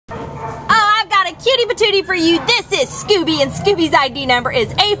Cutie patootie for you. This is Scooby, and Scooby's ID number is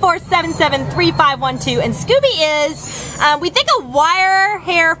A4773512. And Scooby is, we think, a wire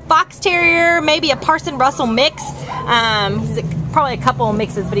hair fox terrier, maybe a Parson Russell mix. He's probably a couple of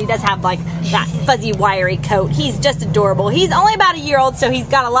mixes, but he does have like that fuzzy wiry coat. He's just adorable. He's only about a year old, so he's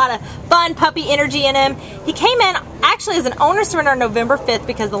got a lot of fun puppy energy in him. He came in actually as an owner surrender on November 5th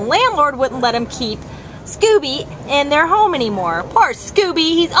because the landlord wouldn't let him keep Scooby in their home anymore. Poor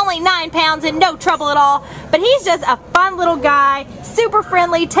Scooby, he's only 9 pounds and no trouble at all, but he's just a fun little guy, super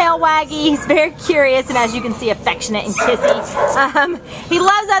friendly, tail waggy. He's very curious, and as you can see, affectionate and kissy. He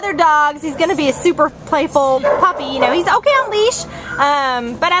loves other dogs. He's gonna be a super playful puppy. You know, he's okay on leash,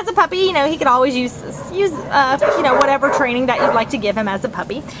 but as a puppy, you know, he could always use you know, whatever training that you'd like to give him as a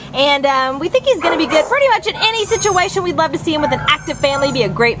puppy. And we think he's gonna be good pretty much in any situation. We'd love to see him with an active family, be a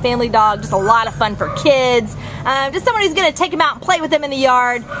great family dog, just a lot of fun for kids. Just someone who's going to take him out and play with him in the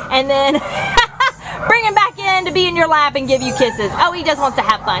yard, and then bring him back in to be in your lap and give you kisses. Oh, he just wants to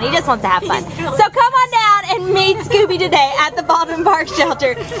have fun. He just wants to have fun. So come on down and meet Scooby today at the Baldwin Park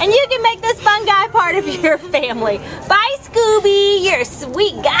Shelter, and you can make this fun guy part of your family. Bye, Scooby. You're a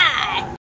sweet guy.